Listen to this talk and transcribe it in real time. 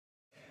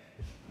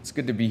It's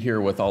good to be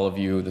here with all of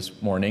you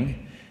this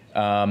morning,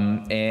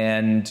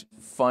 and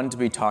fun to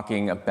be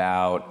talking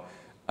about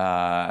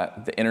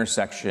the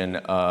intersection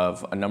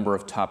of a number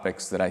of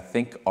topics that I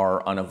think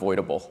are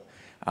unavoidable.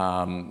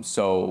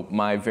 So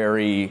my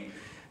very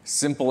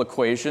simple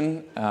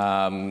equation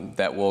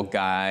that will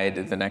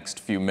guide the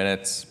next few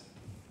minutes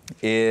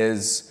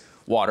is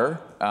water,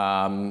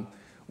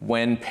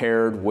 when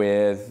paired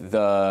with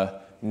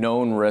the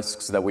known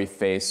risks that we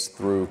face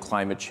through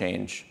climate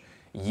change,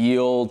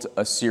 yield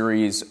a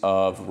series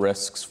of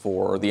risks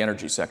for the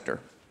energy sector.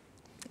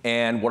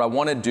 And what I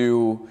want to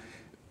do,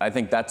 I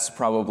think that's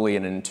probably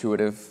an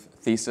intuitive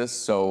thesis,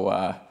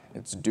 so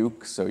it's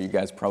Duke, so you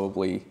guys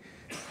probably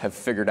have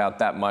figured out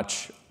that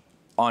much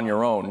on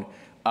your own.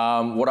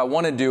 What I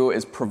want to do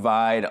is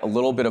provide a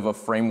little bit of a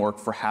framework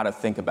for how to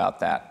think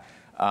about that,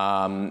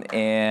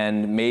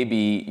 and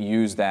maybe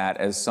use that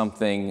as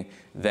something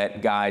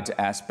that guides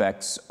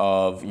aspects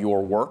of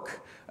your work,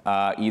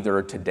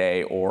 either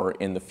today or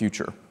in the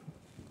future.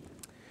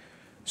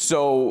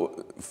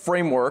 So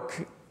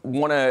framework,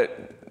 want to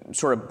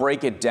sort of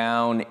break it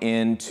down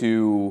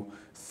into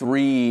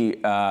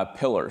three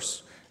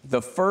pillars. The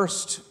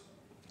first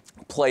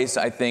place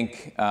I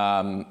think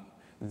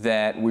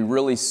that we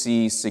really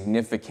see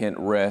significant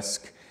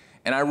risk,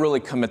 and I really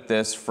come at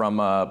this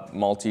from a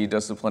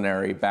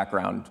multidisciplinary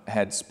background,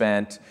 had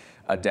spent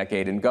a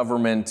decade in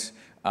government,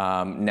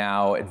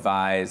 now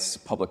advise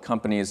public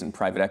companies and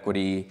private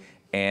equity,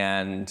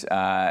 and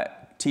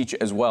teach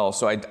as well.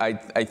 So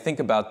I think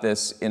about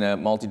this in a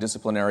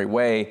multidisciplinary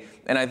way,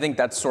 and I think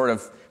that's sort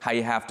of how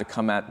you have to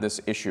come at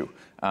this issue,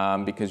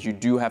 because you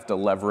do have to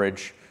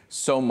leverage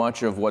so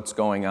much of what's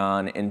going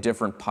on in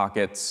different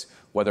pockets,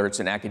 whether it's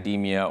in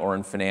academia or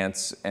in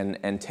finance,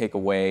 and take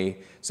away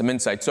some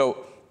insight.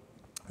 So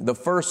the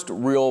first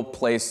real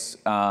place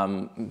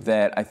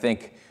that I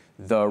think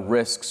the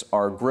risks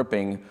are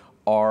gripping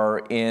are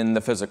in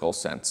the physical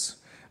sense.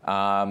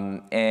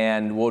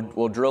 And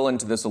we'll drill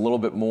into this a little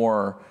bit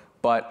more,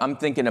 but I'm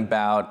thinking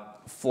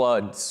about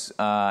floods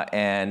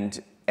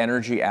and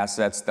energy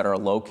assets that are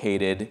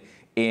located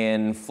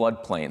in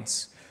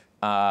floodplains.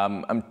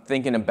 I'm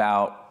thinking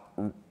about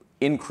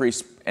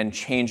increased and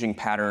changing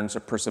patterns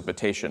of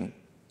precipitation.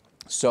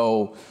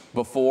 So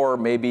before,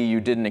 maybe you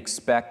didn't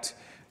expect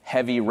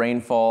heavy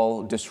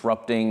rainfall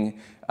disrupting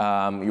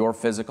your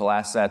physical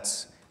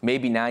assets.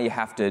 Maybe now you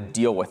have to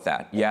deal with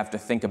that. You have to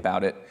think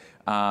about it.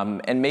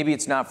 And maybe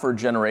it's not for a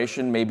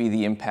generation. Maybe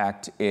the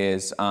impact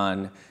is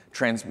on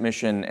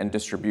transmission and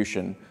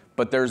distribution.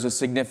 But there's a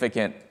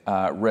significant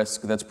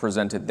risk that's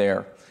presented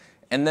there.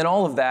 And then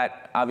all of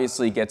that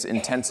obviously gets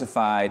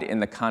intensified in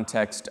the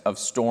context of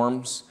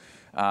storms,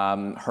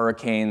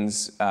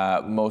 hurricanes,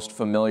 most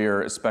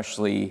familiar,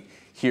 especially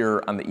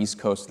here on the East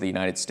Coast of the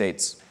United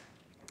States.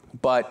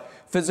 But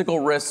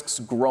physical risks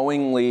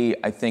growingly,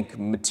 I think,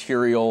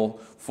 material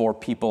for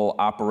people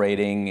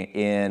operating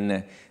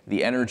in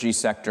the energy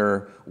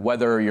sector,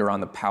 whether you're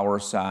on the power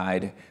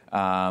side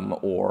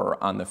or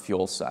on the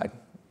fuel side.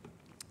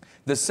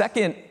 The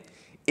second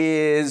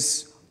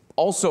is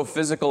also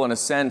physical in a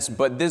sense,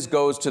 but this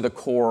goes to the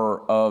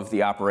core of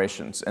the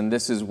operations. And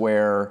this is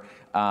where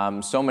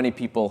so many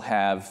people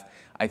have,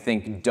 I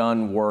think,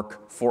 done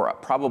work for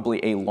probably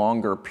a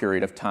longer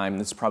period of time.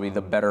 This is probably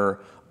the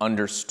better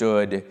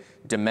understood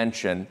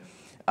dimension.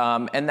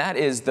 And that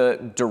is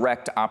the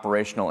direct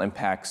operational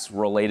impacts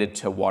related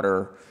to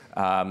water,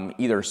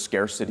 either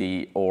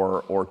scarcity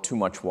or too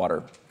much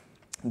water.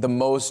 The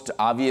most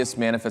obvious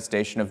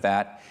manifestation of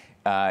that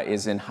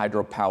is in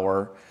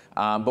hydropower,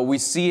 but we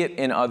see it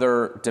in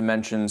other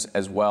dimensions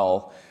as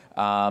well,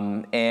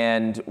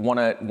 and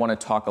want to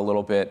talk a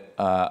little bit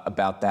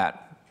about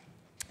that.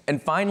 And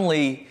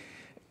finally,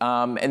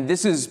 and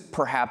this is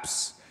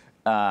perhaps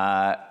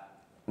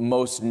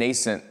most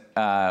nascent,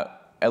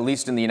 at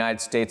least in the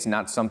United States,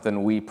 not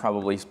something we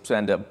probably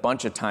spend a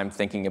bunch of time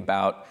thinking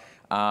about.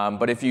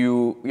 But if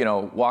you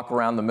walk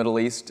around the Middle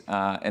East,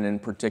 and in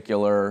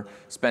particular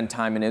spend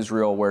time in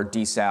Israel, where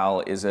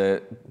desal is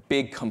a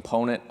big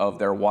component of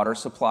their water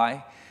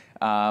supply,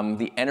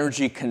 the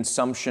energy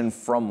consumption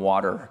from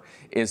water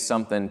is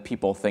something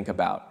people think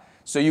about.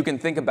 So you can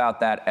think about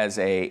that as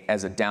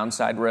a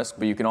downside risk,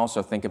 but you can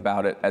also think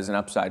about it as an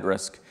upside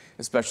risk,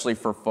 especially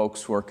for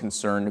folks who are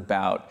concerned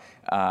about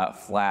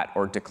flat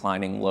or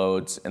declining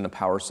loads in the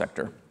power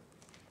sector.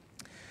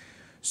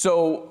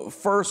 So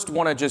first,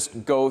 want to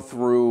just go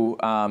through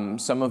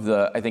some of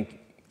the, I think,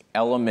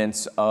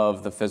 elements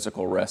of the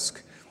physical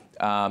risk.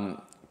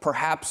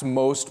 Perhaps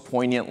most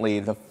poignantly,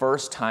 the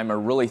first time I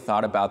really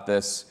thought about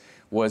this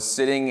was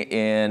sitting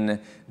in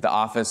the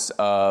office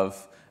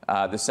of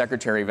the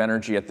Secretary of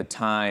Energy at the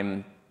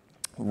time,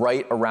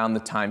 right around the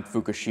time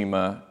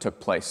Fukushima took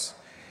place,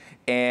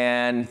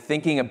 and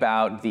thinking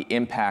about the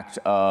impact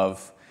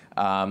of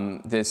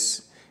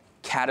this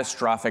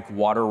catastrophic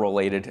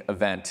water-related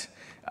event,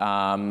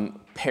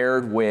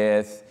 paired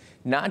with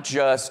not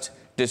just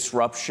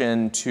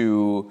disruption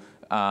to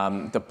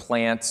the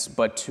plants,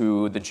 but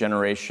to the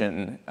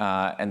generation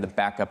and the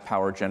backup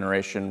power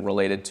generation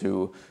related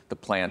to the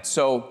plants.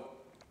 So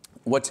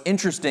What's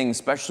interesting,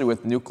 especially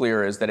with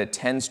nuclear, is that it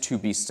tends to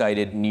be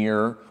sited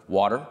near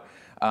water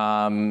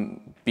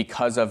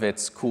because of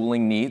its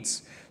cooling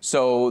needs.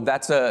 So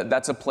that's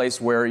a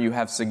place where you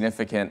have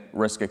significant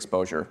risk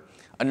exposure.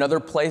 Another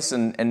place,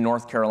 and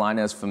North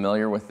Carolina is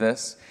familiar with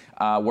this,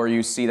 where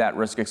you see that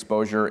risk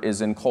exposure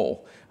is in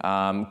coal.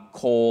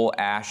 Coal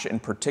ash in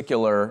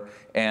particular,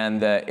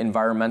 and the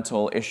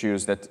environmental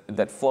issues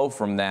that flow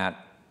from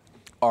that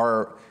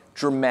are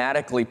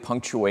dramatically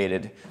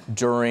punctuated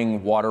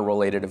during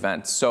water-related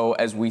events. So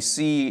as we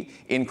see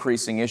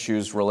increasing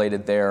issues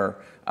related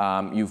there,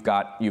 you've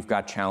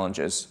got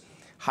challenges.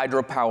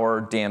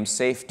 Hydropower, dam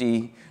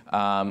safety,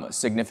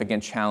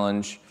 significant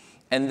challenge.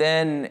 And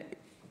then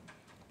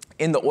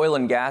in the oil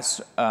and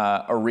gas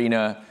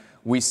arena,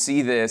 we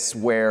see this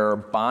where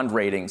bond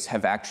ratings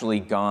have actually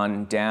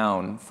gone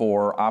down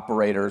for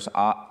operators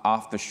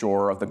off the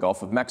shore of the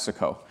Gulf of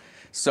Mexico.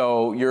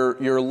 So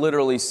you're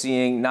literally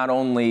seeing not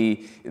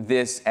only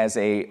this as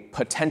a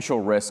potential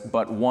risk,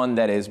 but one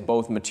that is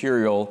both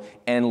material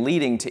and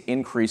leading to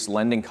increased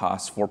lending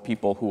costs for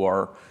people who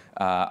are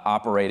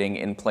operating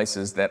in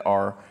places that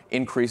are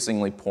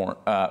increasingly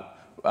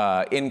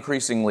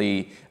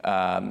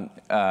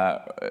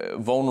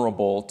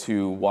vulnerable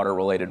to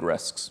water-related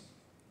risks.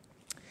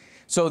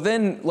 So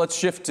then let's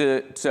shift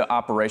to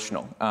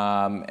operational.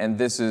 And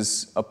this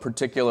is a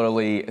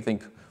particularly, I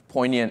think,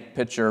 poignant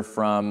picture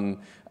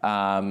from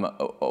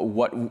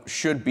what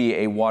should be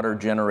a water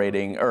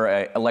generating or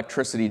a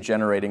electricity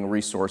generating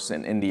resource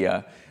in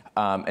India,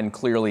 and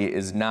clearly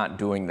is not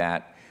doing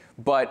that.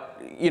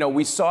 But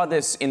we saw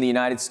this in the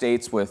United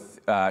States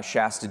with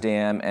Shasta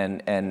Dam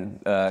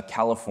and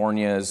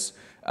California's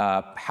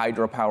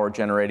hydropower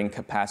generating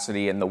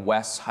capacity and the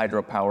West's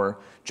hydropower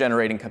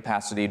generating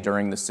capacity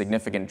during the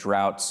significant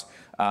droughts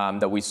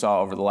that we saw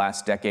over the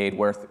last decade,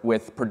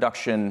 with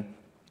production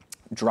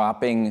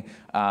dropping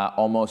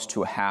almost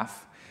to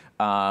half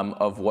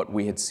of what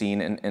we had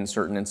seen in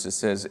certain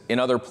instances. In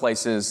other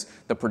places,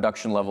 the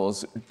production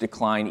levels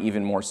decline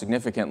even more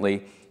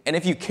significantly. And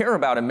if you care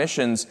about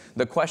emissions,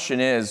 the question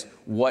is,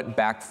 what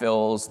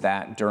backfills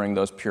that during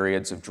those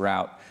periods of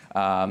drought?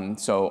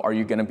 So are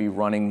you going to be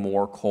running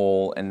more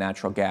coal and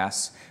natural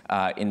gas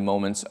in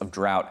moments of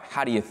drought?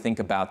 How do you think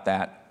about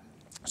that?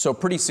 So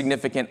pretty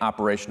significant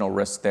operational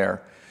risk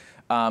there.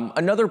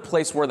 Another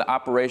place where the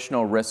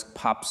operational risk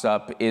pops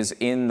up is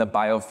in the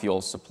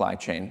biofuel supply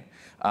chain.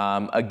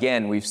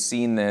 Again, we've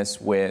seen this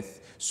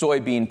with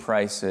soybean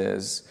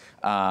prices,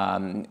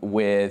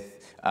 with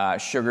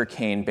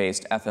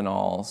sugarcane-based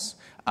ethanols.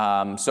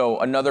 So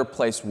another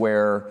place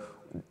where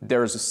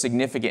there's a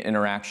significant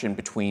interaction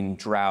between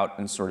drought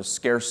and sort of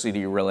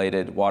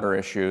scarcity-related water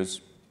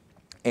issues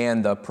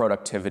and the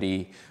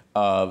productivity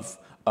of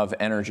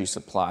energy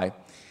supply.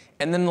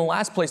 And then the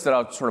last place that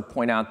I'll sort of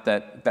point out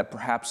that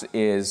perhaps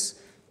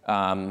is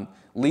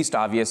least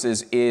obvious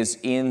is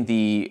in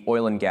the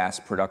oil and gas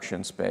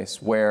production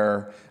space,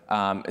 where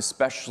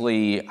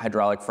especially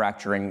hydraulic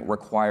fracturing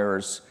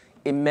requires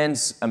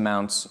immense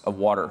amounts of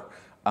water.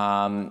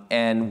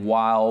 And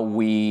while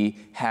we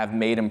have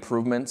made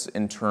improvements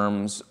in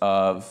terms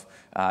of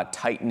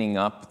tightening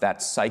up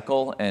that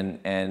cycle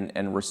and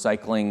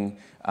recycling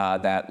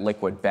that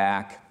liquid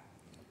back,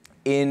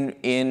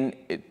 in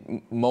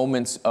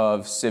moments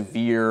of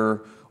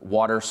severe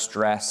water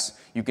stress,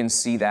 you can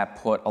see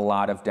that put a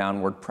lot of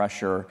downward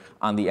pressure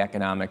on the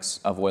economics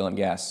of oil and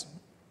gas.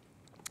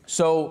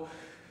 So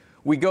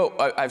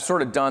I've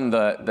sort of done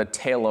the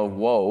tale of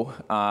woe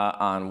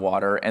on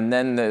water, and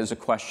then there's a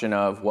question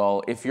of,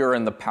 well, if you're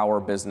in the power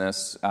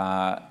business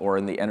or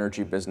in the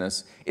energy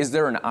business, is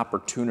there an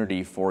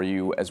opportunity for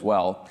you as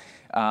well?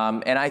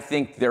 And I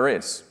think there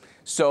is.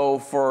 So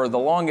for the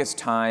longest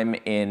time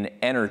in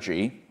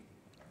energy,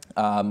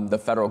 the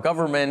federal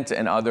government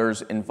and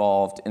others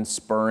involved in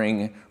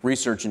spurring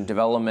research and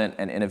development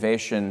and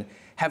innovation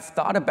have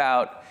thought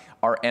about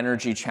our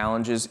energy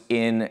challenges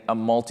in a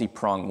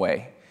multi-pronged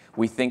way.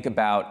 We think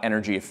about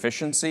energy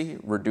efficiency,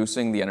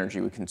 reducing the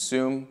energy we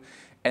consume,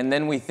 and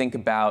then we think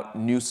about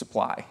new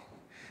supply.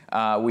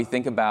 We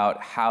think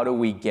about how do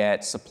we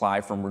get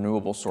supply from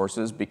renewable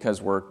sources,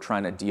 because we're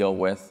trying to deal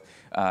with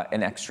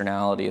an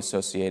externality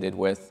associated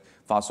with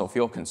fossil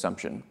fuel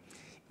consumption.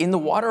 In the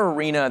water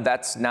arena,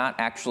 that's not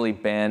actually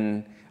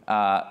been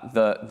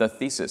the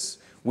thesis.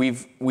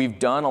 We've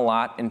done a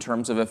lot in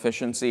terms of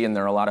efficiency, and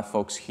there are a lot of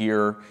folks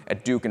here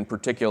at Duke in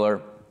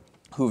particular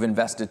who've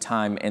invested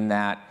time in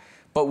that.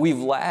 But we've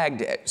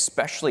lagged,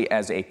 especially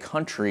as a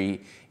country,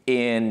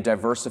 in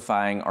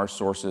diversifying our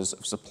sources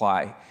of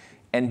supply.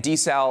 And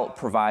desal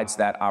provides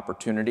that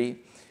opportunity.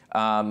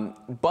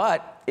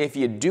 But if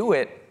you do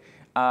it,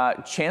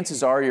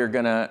 chances are you're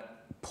going to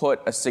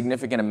put a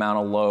significant amount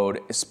of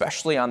load,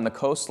 especially on the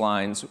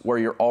coastlines where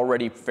you're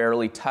already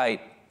fairly tight,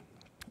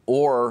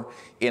 or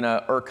in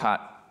a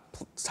ERCOT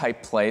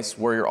type place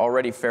where you're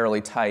already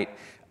fairly tight,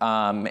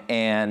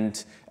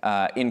 and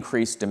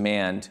increased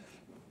demand.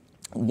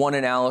 One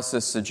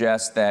analysis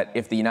suggests that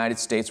if the United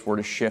States were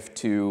to shift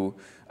to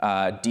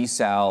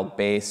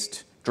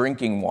desal-based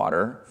drinking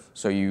water,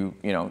 so you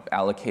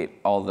allocate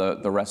all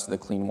the rest of the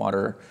clean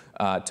water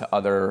to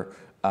other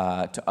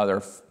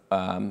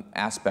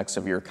aspects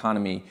of your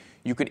economy,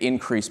 you could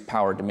increase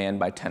power demand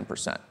by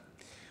 10%,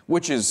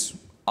 which is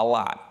a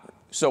lot.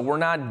 So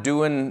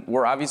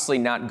we're obviously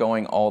not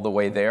going all the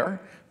way there,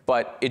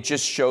 but it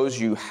just shows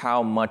you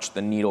how much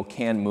the needle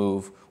can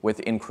move with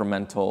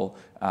incremental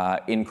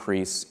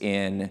increase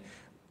in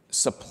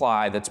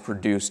supply that's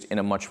produced in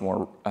a much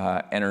more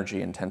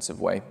energy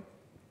intensive way.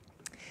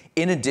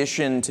 In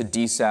addition to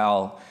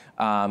desal,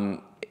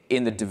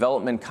 in the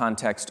development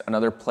context,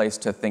 another place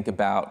to think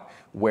about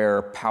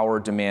where power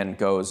demand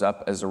goes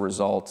up as a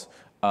result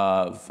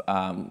of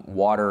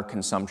water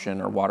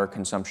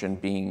consumption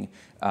being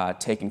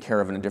taken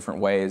care of in a different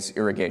way is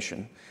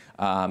irrigation.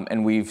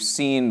 And we've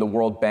seen the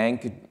World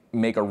Bank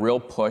make a real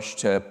push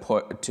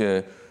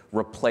to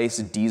replace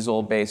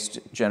diesel-based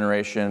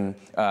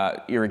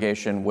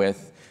irrigation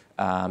with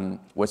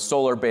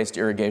solar-based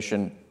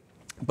irrigation,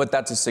 but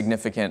that's a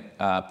significant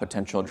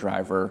potential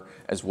driver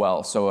as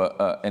well.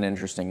 So an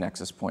interesting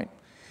nexus point.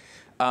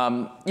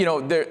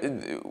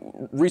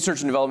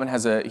 Research and development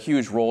has a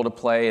huge role to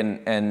play,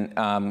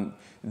 and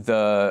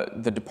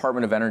the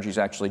Department of Energy is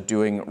actually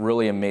doing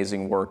really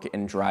amazing work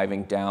in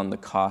driving down the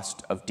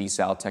cost of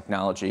desal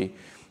technology.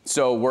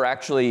 So we're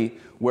actually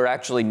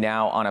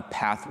now on a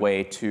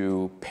pathway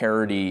to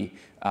parity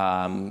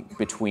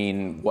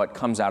between what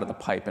comes out of the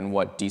pipe and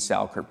what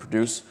desal could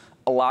produce.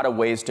 A lot of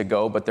ways to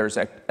go, but there's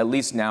at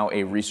least now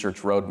a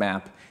research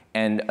roadmap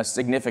and a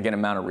significant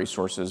amount of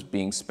resources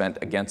being spent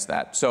against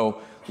that.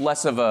 So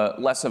less of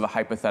a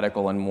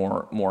hypothetical and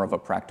more of a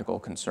practical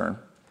concern.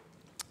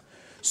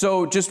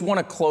 So just want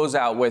to close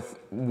out with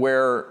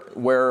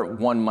where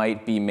one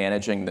might be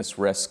managing this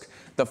risk.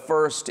 The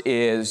first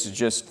is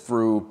just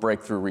through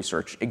breakthrough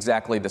research,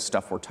 exactly the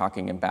stuff we're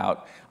talking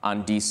about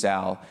on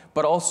desal,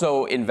 but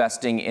also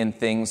investing in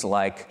things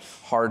like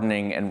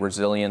hardening and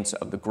resilience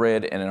of the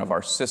grid and of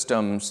our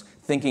systems,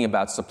 thinking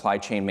about supply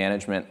chain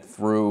management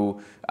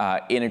through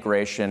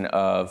integration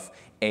of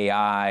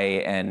AI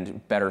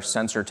and better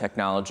sensor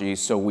technology,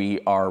 so we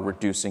are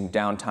reducing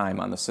downtime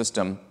on the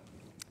system.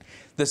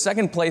 The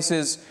second place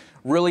is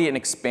really an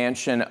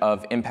expansion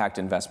of impact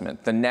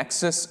investment. The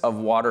nexus of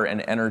water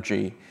and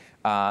energy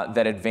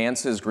that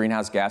advances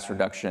greenhouse gas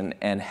reduction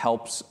and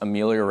helps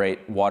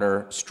ameliorate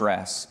water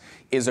stress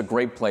is a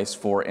great place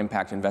for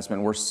impact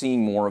investment. We're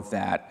seeing more of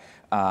that,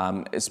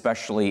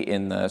 especially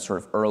in the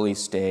sort of early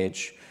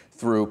stage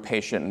through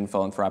patient and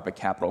philanthropic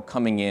capital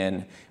coming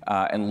in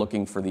and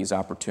looking for these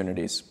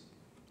opportunities.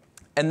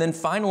 And then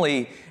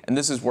finally, and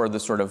this is where the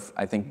sort of,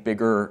 I think,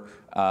 bigger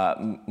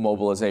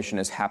mobilization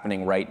is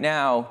happening right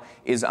now,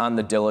 is on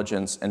the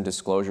diligence and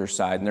disclosure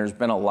side. And there's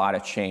been a lot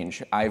of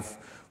change. I've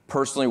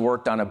personally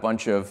worked on a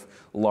bunch of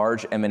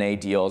large M&A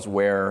deals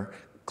where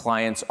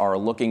clients are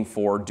looking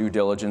for due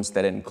diligence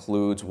that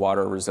includes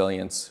water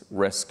resilience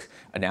risk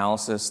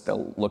analysis.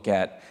 They'll look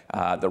at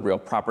the real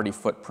property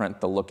footprint.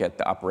 They'll look at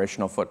the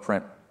operational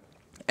footprint.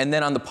 And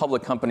then on the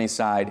public company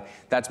side,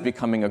 that's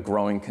becoming a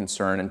growing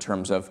concern in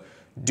terms of,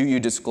 do you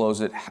disclose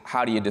it?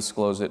 How do you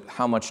disclose it?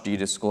 How much do you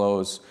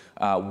disclose?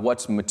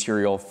 What's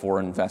material for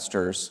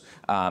investors?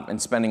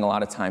 And spending a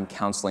lot of time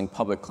counseling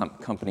public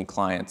company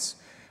clients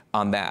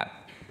on that.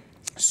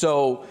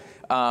 So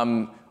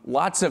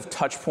lots of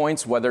touch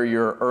points, whether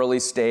you're early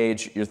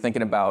stage, you're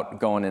thinking about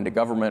going into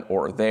government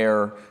or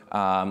there,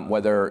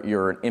 whether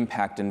you're an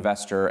impact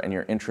investor and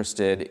you're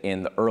interested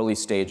in the early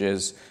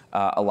stages,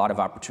 a lot of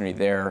opportunity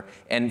there.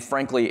 And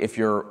frankly, if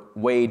you're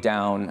way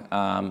down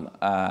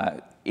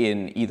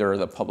in either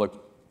the public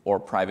or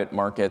private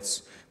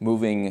markets,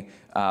 moving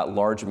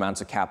large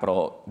amounts of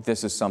capital,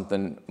 this is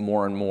something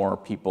more and more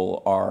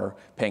people are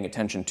paying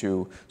attention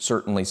to,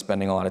 certainly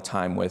spending a lot of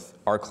time with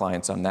our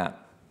clients on that.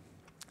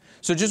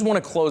 So just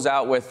want to close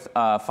out with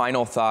a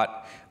final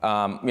thought.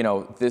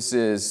 This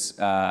is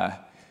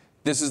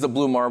the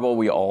blue marble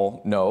we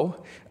all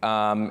know,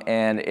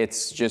 and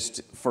it's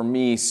just, for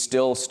me,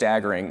 still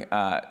staggering,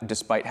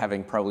 despite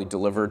having probably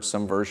delivered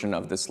some version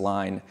of this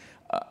line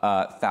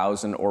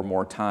 1,000 or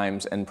more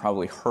times and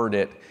probably heard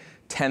it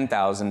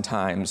 10,000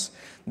 times,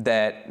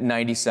 that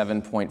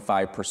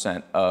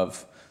 97.5%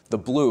 of the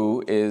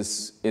blue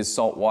is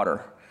salt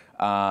water.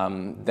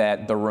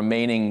 That the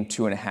remaining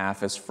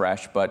 2.5 is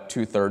fresh, but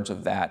 2/3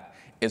 of that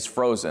is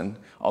frozen,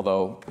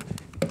 although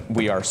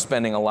we are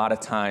spending a lot of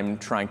time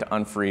trying to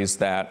unfreeze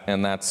that,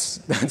 and that's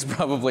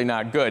probably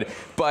not good.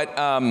 But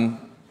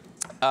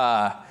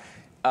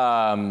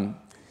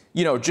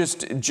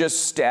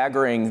just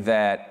staggering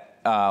that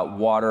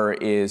water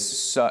is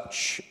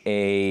such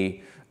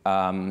a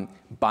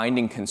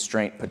binding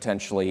constraint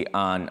potentially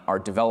on our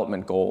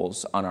development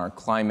goals, on our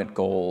climate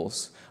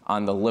goals,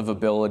 on the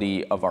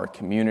livability of our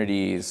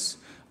communities,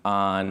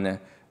 on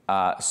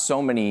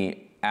so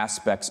many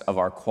aspects of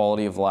our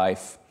quality of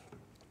life.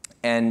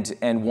 And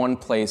one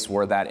place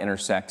where that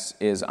intersects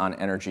is on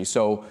energy.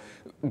 So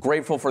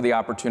grateful for the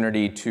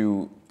opportunity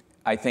to,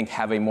 I think,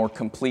 have a more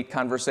complete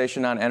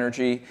conversation on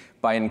energy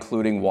by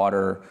including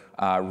water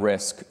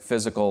risk,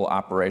 physical,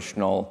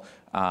 operational,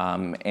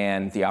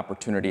 and the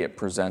opportunity it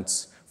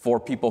presents for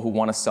people who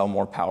want to sell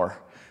more power.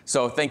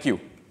 So thank you.